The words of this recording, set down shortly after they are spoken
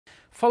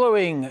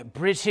Following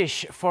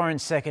British Foreign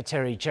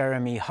Secretary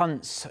Jeremy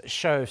Hunt's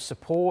show of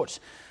support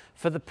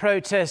for the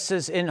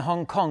protesters in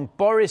Hong Kong,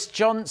 Boris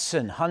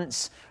Johnson,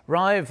 Hunt's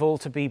rival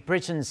to be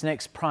Britain's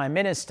next Prime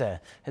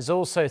Minister, has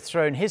also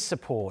thrown his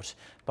support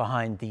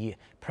behind the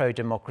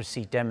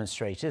pro-democracy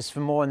demonstrators. For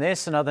more on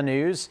this and other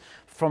news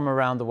from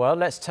around the world,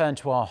 let's turn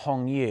to our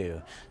Hong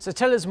Yoo. So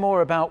tell us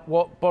more about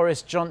what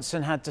Boris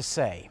Johnson had to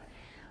say.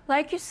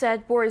 Like you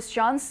said, Boris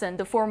Johnson,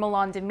 the former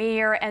London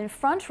mayor and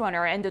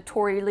frontrunner in the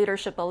Tory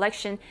leadership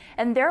election,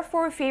 and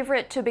therefore a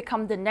favourite to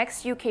become the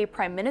next UK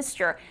Prime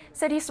Minister,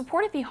 said he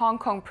supported the Hong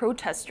Kong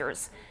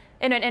protesters.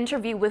 In an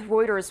interview with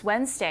Reuters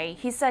Wednesday,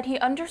 he said he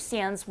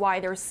understands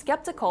why they're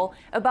sceptical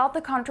about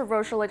the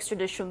controversial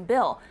extradition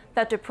bill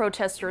that the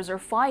protesters are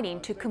fighting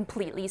to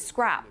completely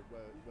scrap.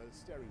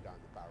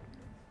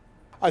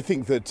 I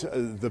think that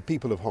the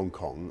people of Hong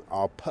Kong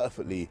are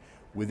perfectly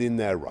within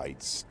their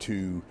rights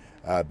to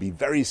be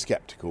very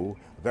sceptical,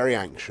 very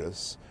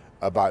anxious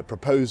about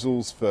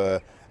proposals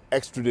for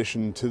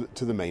extradition to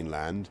the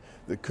mainland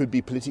that could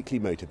be politically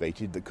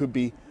motivated, that could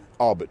be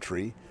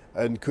arbitrary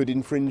and could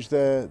infringe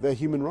their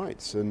human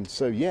rights. And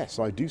so, yes,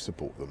 I do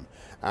support them,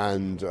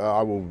 and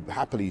I will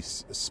happily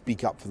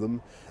speak up for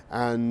them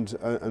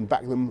and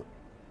back them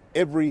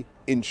every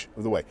inch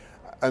of the way.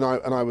 And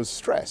I was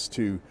stressed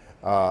to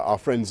our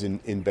friends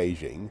in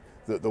Beijing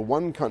that the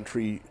one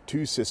country,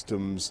 two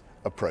systems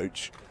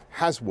approach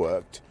has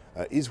worked,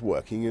 is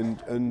working,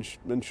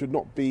 and should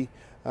not be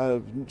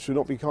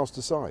cast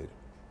aside.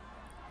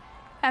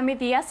 Amid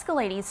the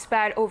escalating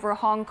spat over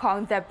Hong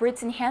Kong that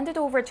Britain handed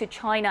over to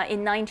China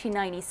in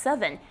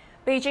 1997,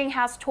 Beijing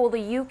has told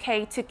the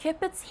UK to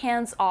keep its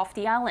hands off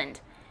the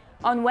island.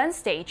 On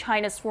Wednesday,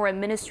 China's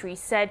foreign ministry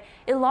said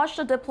it lodged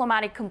a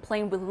diplomatic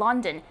complaint with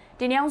London,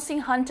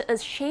 denouncing Hunt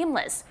as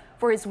shameless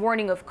for his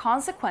warning of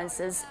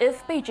consequences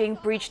if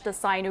Beijing breached the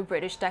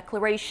Sino-British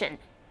declaration.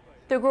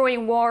 The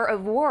growing war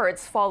of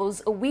words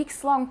follows a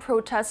weeks-long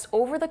protest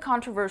over the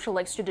controversial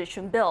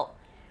extradition bill.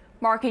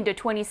 Marking the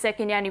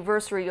 22nd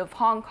anniversary of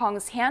Hong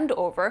Kong's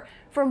handover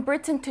from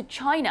Britain to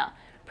China,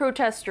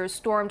 protesters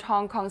stormed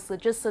Hong Kong's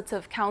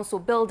Legislative Council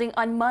building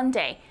on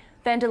Monday,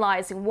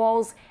 vandalizing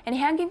walls and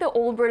hanging the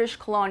old British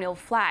colonial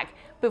flag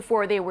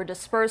before they were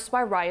dispersed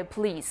by riot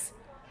police.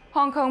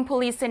 Hong Kong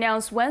police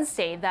announced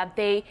Wednesday that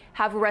they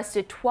have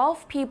arrested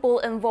 12 people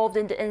involved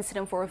in the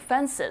incident for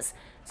offences,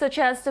 such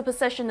as the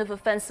possession of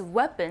offensive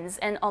weapons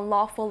and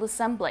unlawful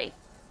assembly.